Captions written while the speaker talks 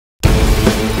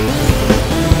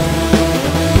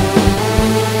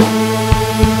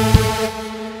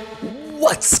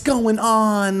What's going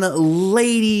on,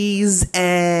 ladies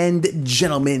and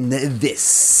gentlemen?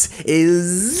 This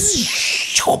is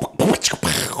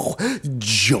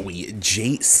Joey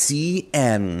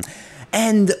JCM.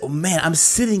 And man, I'm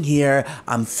sitting here,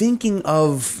 I'm thinking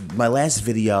of my last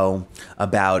video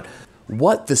about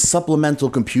what the supplemental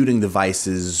computing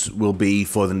devices will be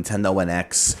for the Nintendo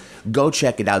NX. Go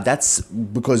check it out. That's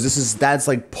because that's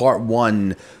like part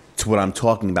one to what I'm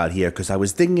talking about here, because I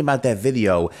was thinking about that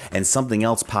video and something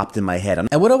else popped in my head. And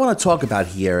what I want to talk about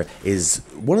here is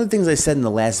one of the things I said in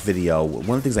the last video, one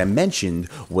of the things I mentioned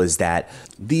was that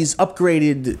these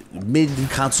upgraded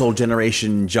mid-console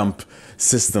generation jump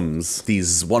systems,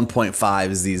 these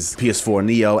 1.5s, these PS4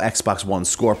 Neo, Xbox One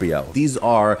Scorpio, these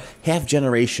are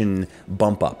half-generation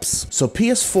bump-ups. So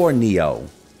PS4 Neo,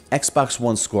 Xbox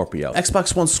One Scorpio.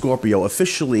 Xbox One Scorpio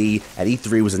officially at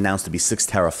E3 was announced to be 6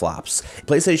 teraflops.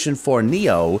 PlayStation 4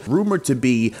 Neo rumored to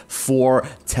be 4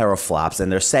 teraflops,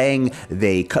 and they're saying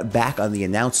they cut back on the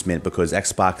announcement because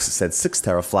Xbox said 6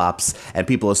 teraflops, and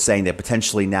people are saying they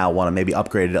potentially now want to maybe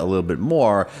upgrade it a little bit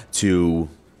more to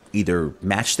either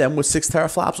match them with 6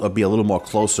 teraflops or be a little more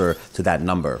closer to that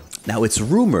number. Now, it's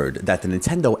rumored that the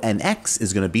Nintendo NX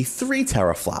is going to be 3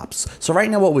 teraflops. So right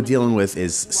now what we're dealing with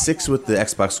is 6 with the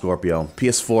Xbox Scorpio,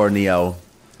 PS4 Neo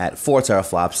at 4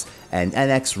 teraflops, and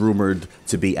NX rumored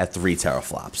to be at 3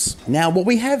 teraflops. Now, what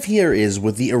we have here is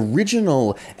with the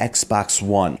original Xbox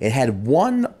One, it had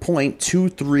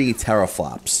 1.23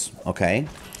 teraflops, okay?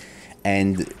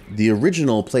 And the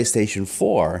original PlayStation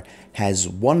 4 has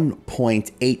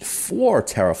 1.84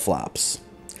 teraflops.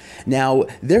 Now,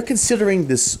 they're considering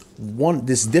this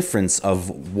difference of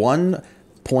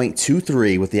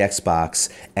 1.23 with the Xbox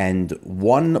and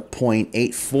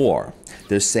 1.84.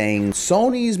 They're saying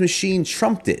Sony's machine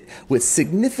trumped it with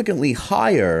significantly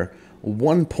higher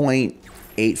 1.84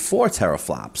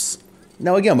 teraflops.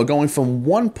 Now again, we're going from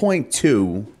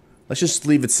 1.2, let's just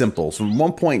leave it simple, from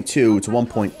 1.2 to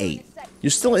 1.8.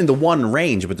 You're still in the 1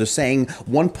 range, but they're saying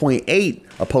 1.8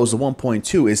 opposed to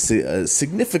 1.2 is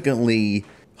significantly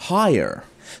higher.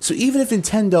 So even if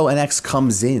Nintendo NX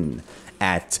comes in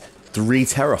at 3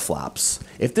 teraflops,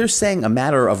 if they're saying a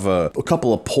matter of a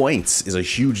couple of points is a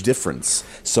huge difference.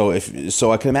 So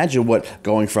I can imagine what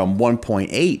going from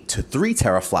 1.8 to 3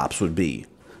 teraflops would be.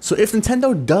 So if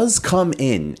Nintendo does come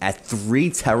in at 3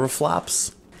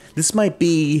 teraflops, this might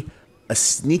be a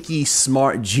sneaky,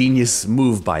 smart, genius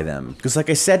move by them. Because like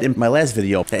I said in my last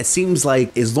video, it seems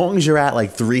like as long as you're at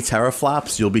like 3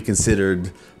 teraflops, you'll be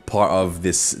considered part of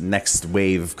this next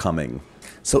wave coming.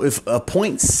 So if a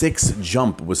 0.6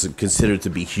 jump was considered to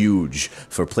be huge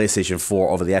for PlayStation 4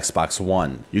 over the Xbox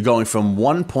One, you're going from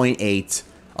 1.8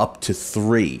 up to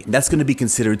 3. That's going to be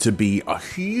considered to be a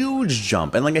huge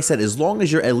jump. And like I said, as long as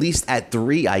you're at least at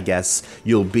 3, I guess,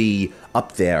 you'll be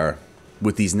up there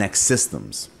with these next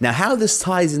systems. Now, how this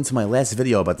ties into my last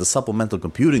video about the supplemental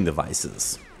computing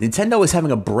devices. Nintendo is having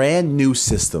a brand new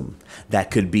system that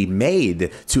could be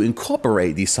made to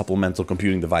incorporate these supplemental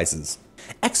computing devices.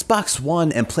 Xbox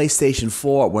One and PlayStation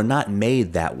 4 were not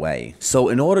made that way. So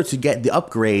in order to get the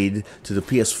upgrade to the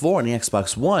PS4 and the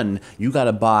Xbox One, you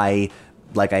gotta buy,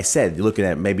 like I said, you're looking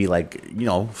at maybe like,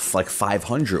 like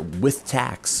 500 with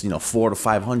tax, 400 to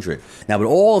 500. Now, with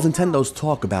all of Nintendo's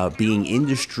talk about being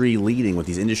industry leading with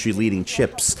these industry leading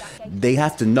chips, they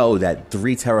have to know that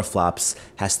 3 teraflops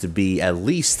has to be at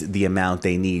least the amount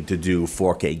they need to do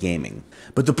 4K gaming.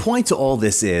 But the point to all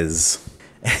this is,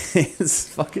 it's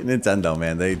fucking Nintendo,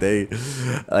 man. They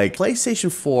like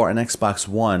PlayStation 4 and Xbox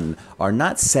One are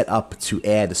not set up to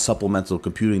add supplemental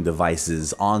computing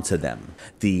devices onto them.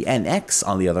 The NX,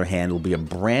 on the other hand, will be a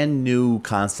brand new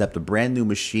concept, a brand new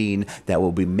machine that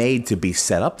will be made to be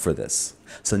set up for this.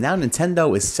 So now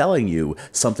Nintendo is selling you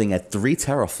something at 3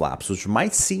 teraflops, which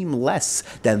might seem less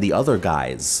than the other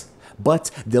guys,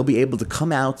 but they'll be able to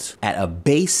come out at a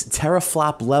base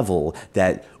teraflop level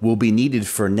that will be needed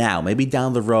for now. Maybe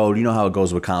down the road, you know how it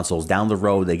goes with consoles. Down the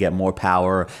road, they get more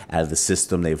power out of the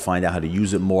system. They find out how to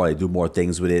use it more. They do more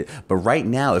things with it. But right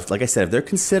now, like I said, if they're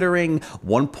considering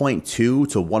 1.2 to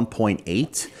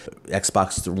 1.8,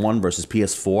 Xbox One versus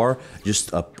PS4,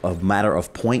 just a matter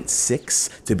of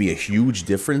 0.6 to be a huge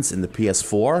difference in the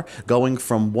PS4, going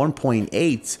from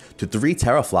 1.8 to 3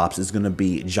 teraflops is going to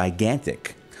be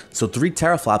gigantic. So 3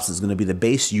 teraflops is going to be the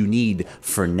base you need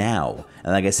for now.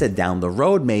 And like I said, down the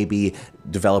road, maybe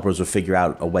developers will figure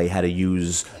out a way how to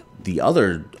use the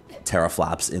other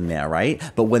teraflops in there, right?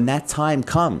 But when that time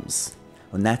comes,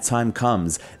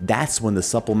 that's when the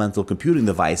supplemental computing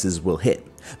devices will hit.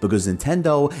 Because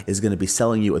Nintendo is going to be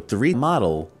selling you a 3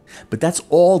 model, but that's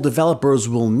all developers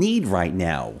will need right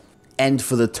now. end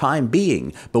for the time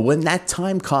being. But when that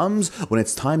time comes, when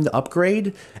it's time to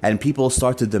upgrade and people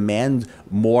start to demand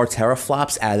more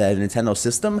teraflops out of that Nintendo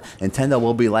system, Nintendo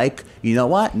will be like, you know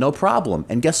what? No problem.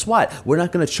 And guess what? We're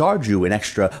not going to charge you an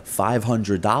extra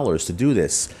 $500 to do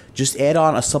this. Just add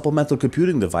on a supplemental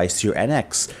computing device to your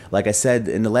NX. Like I said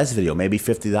in the last video, maybe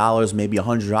 $50, maybe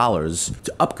 $100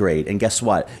 to upgrade. And guess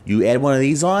what? You add one of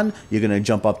these on, you're going to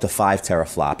jump up to 5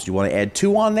 teraflops. You want to add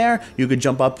 2 on there, you could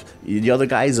jump up. The other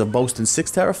guys are boasting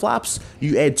 6 teraflops.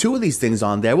 You add 2 of these things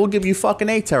on there, we'll give you fucking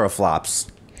 8 teraflops.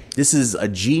 This is a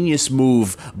genius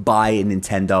move by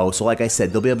Nintendo. So like I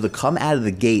said, they'll be able to come out of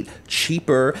the gate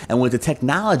cheaper and with the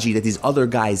technology that these other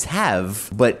guys have.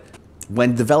 But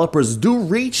when developers do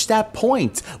reach that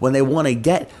point, when they want to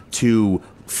get to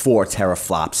 4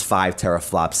 teraflops, 5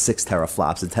 teraflops, 6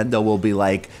 teraflops, Nintendo will be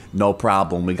like, no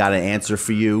problem, we got an answer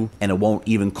for you, and it won't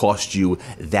even cost you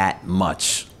that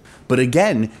much. But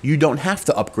again, you don't have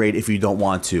to upgrade if you don't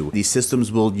want to. These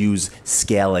systems will use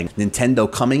scaling.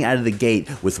 Nintendo coming out of the gate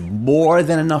with more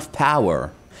than enough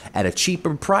power at a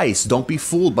cheaper price. Don't be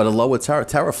fooled by the lower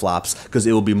teraflops, because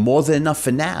it will be more than enough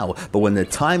for now. But when the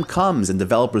time comes and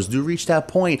developers do reach that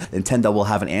point, Nintendo will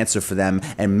have an answer for them,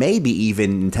 and maybe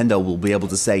even Nintendo will be able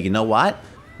to say, you know what?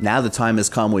 Now the time has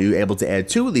come where you're able to add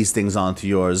 2 of these things onto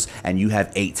yours, and you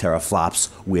have 8 teraflops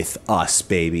with us,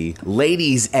 baby.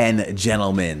 Ladies and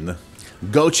gentlemen,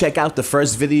 go check out the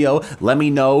first video. Let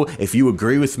me know if you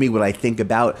agree with me, what I think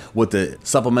about what the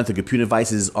supplemental computer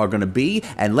devices are going to be.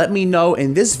 And let me know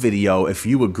in this video if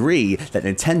you agree that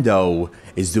Nintendo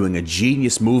is doing a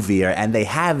genius move here, and they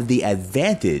have the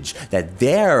advantage that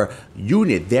their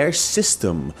unit, their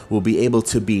system, will be able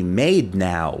to be made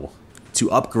now to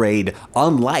upgrade,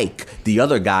 unlike the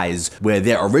other guys where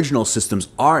their original systems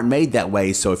aren't made that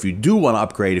way. So if you do want to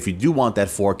upgrade, if you do want that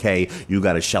 4K, you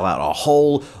got to shell out a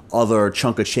whole other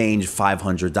chunk of change,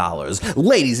 $500.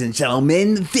 Ladies and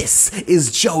gentlemen, this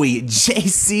is Joey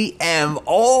JCM.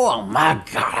 Oh my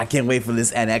god, I can't wait for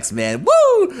this NX, man.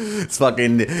 Woo!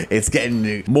 It's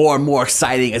getting more and more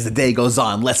exciting as the day goes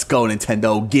on. Let's go,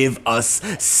 Nintendo. Give us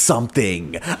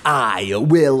something. I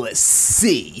will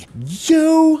see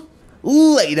you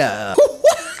later.